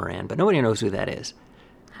Keys Moran, but nobody knows who that is.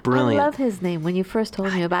 Brilliant. I love his name. When you first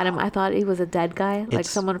told me about him, I thought he was a dead guy, like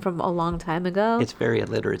someone from a long time ago. It's very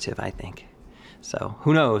alliterative, I think. So,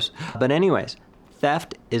 who knows? But anyways,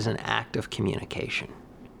 theft is an act of communication.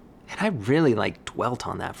 And I really dwelt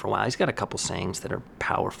on that for a while. He's got a couple sayings that are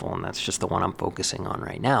powerful, and that's just the one I'm focusing on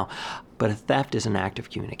right now. But a theft is an act of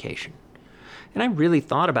communication. And I really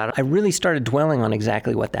thought about it. I really started dwelling on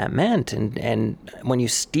exactly what that meant. And when you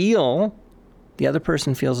steal, the other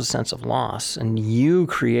person feels a sense of loss, and you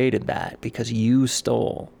created that because you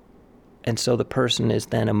stole. And so the person is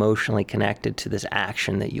then emotionally connected to this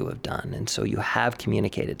action that you have done. And so you have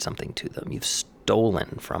communicated something to them. You've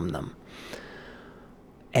stolen from them.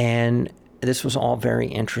 And this was all very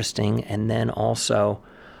interesting. And then also,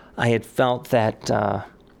 I had felt that,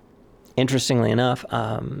 interestingly enough,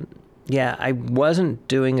 I wasn't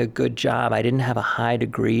doing a good job. I didn't have a high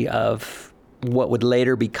degree of what would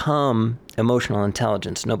later become emotional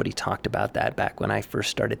intelligence. Nobody talked about that back when I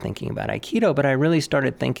first started thinking about Aikido, but I really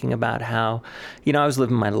started thinking about how, I was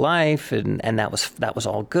living my life and that was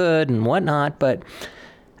all good and whatnot, but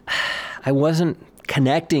I wasn't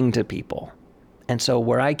connecting to people. And so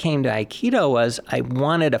where I came to Aikido was I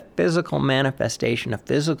wanted a physical manifestation, a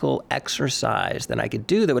physical exercise that I could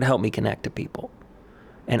do that would help me connect to people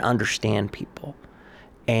and understand people.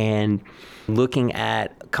 And looking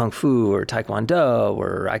at Kung Fu or Taekwondo,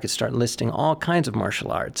 or I could start listing all kinds of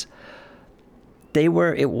martial arts, it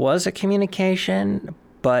was a communication,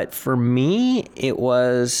 but for me, it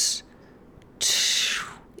wasn't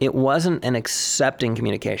an accepting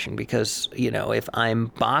communication because, if I'm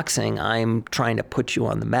boxing, I'm trying to put you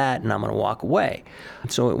on the mat and I'm going to walk away.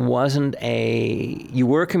 So it wasn't you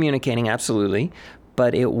were communicating, absolutely,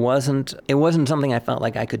 but it wasn't something I felt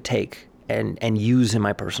like I could take and use in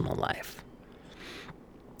my personal life.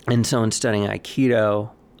 And so in studying Aikido,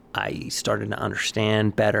 I started to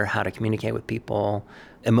understand better how to communicate with people,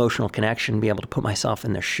 emotional connection, be able to put myself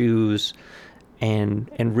in their shoes, and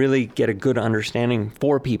really get a good understanding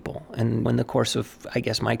for people. And in the course of, I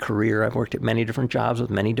guess, my career, I've worked at many different jobs with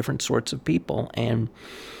many different sorts of people. And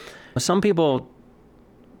some people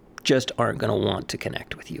just aren't going to want to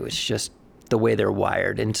connect with you. It's just the way they're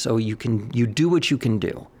wired. And so you do what you can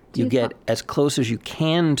do. You get as close as you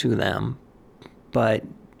can to them, but,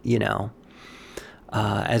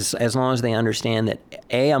 as long as they understand that,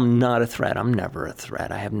 A, I'm not a threat. I'm never a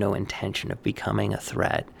threat. I have no intention of becoming a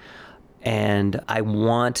threat. And I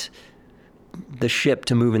want the ship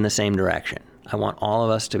to move in the same direction. I want all of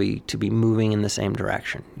us to be moving in the same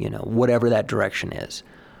direction, whatever that direction is.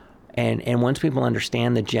 And once people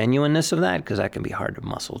understand the genuineness of that, because that can be hard to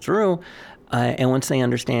muscle through, and once they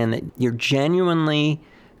understand that you're genuinely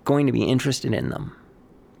going to be interested in them,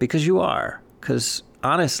 because you are. Because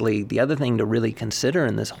honestly, the other thing to really consider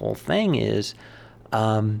in this whole thing is,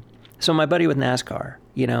 so my buddy with NASCAR,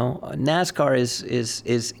 NASCAR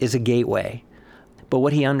is a gateway, but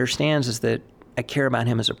what he understands is that I care about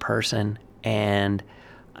him as a person, and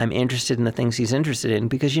I'm interested in the things he's interested in,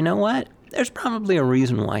 because you know what? There's probably a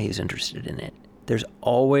reason why he's interested in it. There's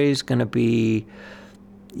always going to be,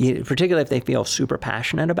 particularly if they feel super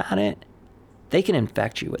passionate about it, they can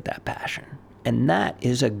infect you with that passion. And that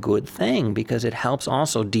is a good thing because it helps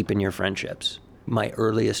also deepen your friendships. My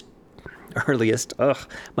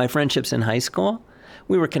my friendships in high school,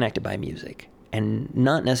 we were connected by music and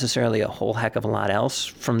not necessarily a whole heck of a lot else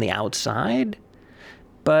from the outside,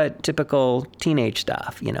 but typical teenage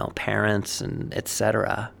stuff, parents and et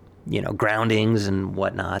cetera, groundings and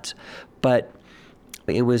whatnot. But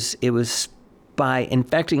it was by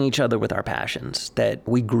infecting each other with our passions that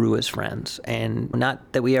we grew as friends. And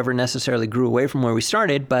not that we ever necessarily grew away from where we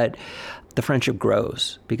started, but the friendship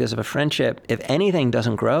grows. Because if a friendship, if anything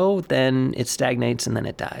doesn't grow, then it stagnates and then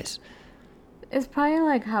it dies. It's probably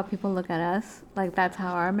like how people look at us. Like that's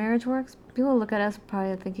how our marriage works. People look at us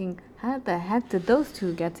probably thinking, how the heck did those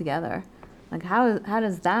two get together? Like how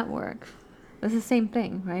does that work? It's the same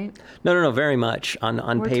thing, right? No, very much. On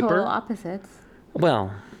We're paper. We're total opposites.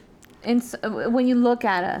 Well, when you look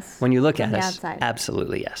at us. When you look at us, outside.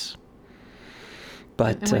 Absolutely, yes.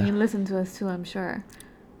 But and when you listen to us too, I'm sure.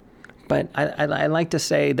 But I like to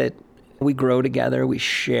say that we grow together, we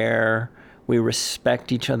share, we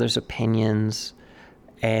respect each other's opinions,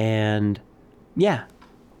 and yeah,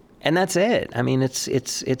 and that's it. I mean, it's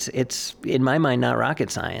in my mind not rocket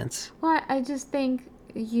science. Well, I just think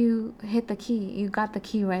you hit the key. You got the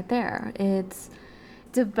key right there. It's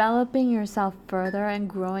developing yourself further and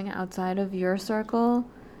growing outside of your circle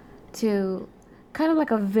to kind of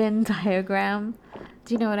like a Venn diagram.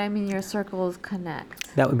 Do you know what I mean? Your circles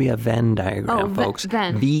connect. That would be a Venn diagram, folks.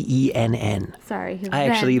 Venn. Venn. Sorry. I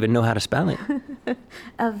actually even know how to spell it.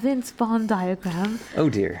 A Vince Vaughn diagram. Oh,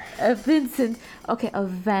 dear. A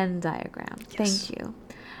Venn diagram. Yes. Thank you.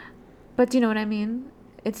 But do you know what I mean?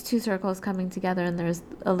 It's two circles coming together, and there's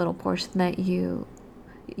a little portion that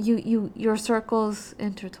your circles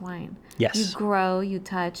intertwine. Yes. You grow, you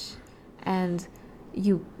touch, and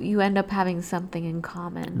you end up having something in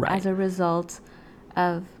common as a result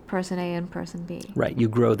of person A and person B. Right. You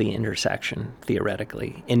grow the intersection,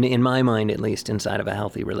 theoretically. In my mind, at least, inside of a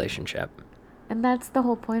healthy relationship. And that's the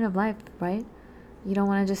whole point of life, right? You don't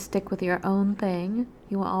want to just stick with your own thing.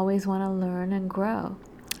 You always want to learn and grow.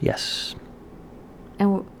 Yes.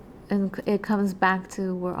 And it comes back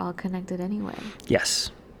to we're all connected anyway. Yes.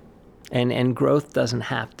 And growth doesn't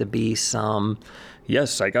have to be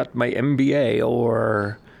yes, I got my MBA,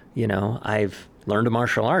 or, I've learned a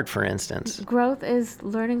martial art, for instance. Growth is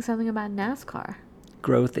learning something about NASCAR.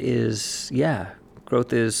 Growth is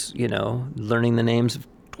Growth is, learning the names of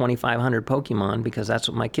 2,500 Pokemon because that's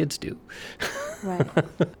what my kids do.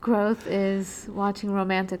 Right. Growth is watching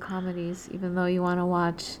romantic comedies, even though you want to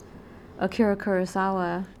watch Akira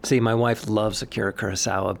Kurosawa. See, my wife loves Akira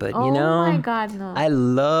Kurosawa, but Oh my God, no. I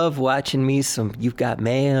love watching me some You've Got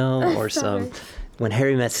Mail or some When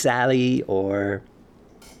Harry Met Sally or...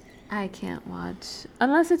 I can't watch.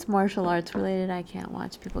 Unless it's martial arts related, I can't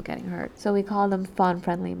watch people getting hurt. So we call them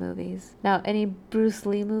fawn-friendly movies. Now, any Bruce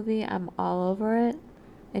Lee movie, I'm all over it.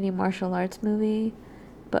 Any martial arts movie.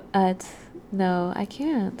 But no, I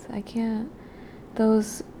can't. I cannot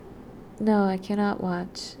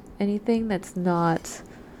watch anything that's not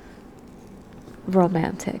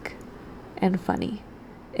romantic and funny.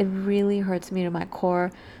 It really hurts me to my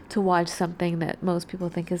core to watch something that most people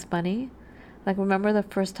think is funny. Like, remember the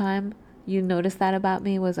first time you noticed that about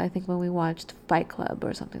me was, I think, when we watched Fight Club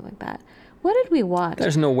or something like that. What did we watch?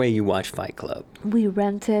 There's no way you watch Fight Club. We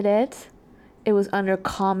rented it. It was under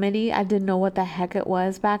comedy. I didn't know what the heck it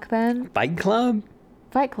was back then. Fight Club?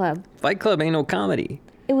 Fight Club. Fight Club ain't no comedy.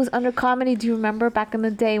 It was under comedy. Do you remember back in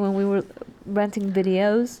the day when we were renting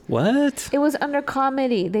videos? What? It was under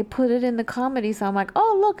comedy. They put it in the comedy, so I'm like,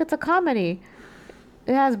 oh, look, it's a comedy.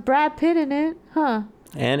 It has Brad Pitt in it. Huh.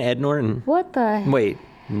 And Ed Norton. What the Wait,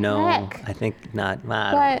 no, heck? I think not.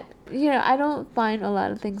 But, I don't find a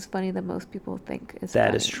lot of things funny that most people think is funny.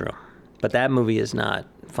 That is true. But that movie is not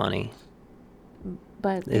funny.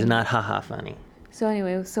 But It's not haha funny. So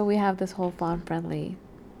anyway, we have this whole fawn-friendly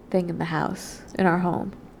thing in the house, in our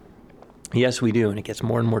home. Yes, we do, and it gets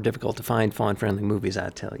more and more difficult to find fawn-friendly movies, I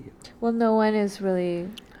tell you. Well, no one is really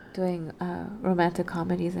doing romantic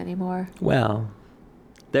comedies anymore. Well,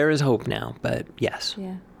 there is hope now, but yes.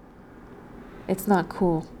 Yeah. It's not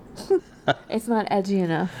cool. It's not edgy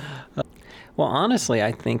enough. Well, honestly,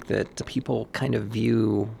 I think that people kind of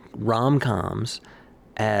view rom-coms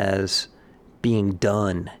as being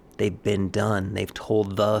done. They've been done. They've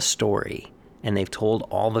told the story, and they've told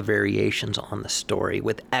all the variations on the story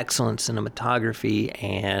with excellent cinematography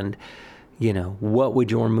and, what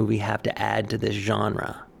would your movie have to add to this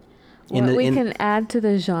genre? What we can add to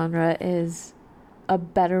the genre is a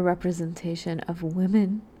better representation of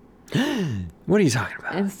women. What are you talking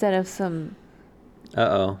about? Instead of some...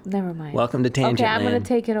 Uh-oh. Never mind. Welcome to Tangent Okay, Land. I'm going to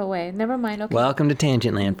take it away. Never mind. Okay. Welcome to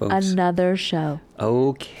Tangent Land, folks. Another show.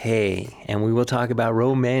 Okay. And we will talk about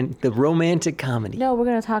the romantic comedy. No, we're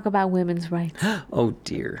going to talk about women's rights. Oh,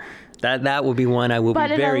 dear. That will be one I will be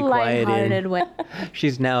very quiet in. But in a lighthearted way.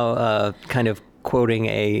 She's now kind of quoting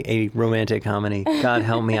a romantic comedy. God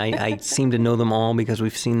help me. I seem to know them all because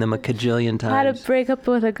we've seen them a cajillion times. How to break up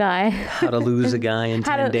with a guy. How to lose a guy in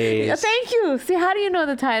 10 days. Thank you. See, how do you know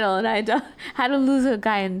the title? And I don't. How to lose a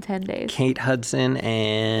guy in 10 days. Kate Hudson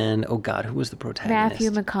and, oh God, who was the protagonist? Matthew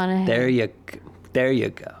McConaughey. There you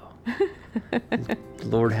go.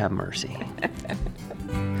 Lord have mercy.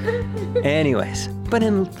 Anyways, but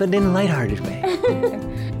in a lighthearted way.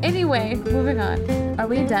 Anyway, moving on. Are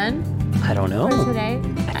we done? I don't know. For today?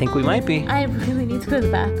 I think we might be. I really need to go to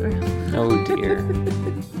the bathroom. Oh dear.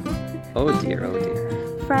 Oh dear.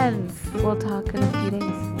 Friends, we'll talk in a few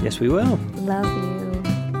days. Yes, we will. Love you,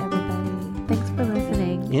 everybody. Thanks for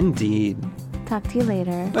listening. Indeed. Talk to you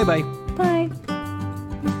later. Bye-bye. Bye.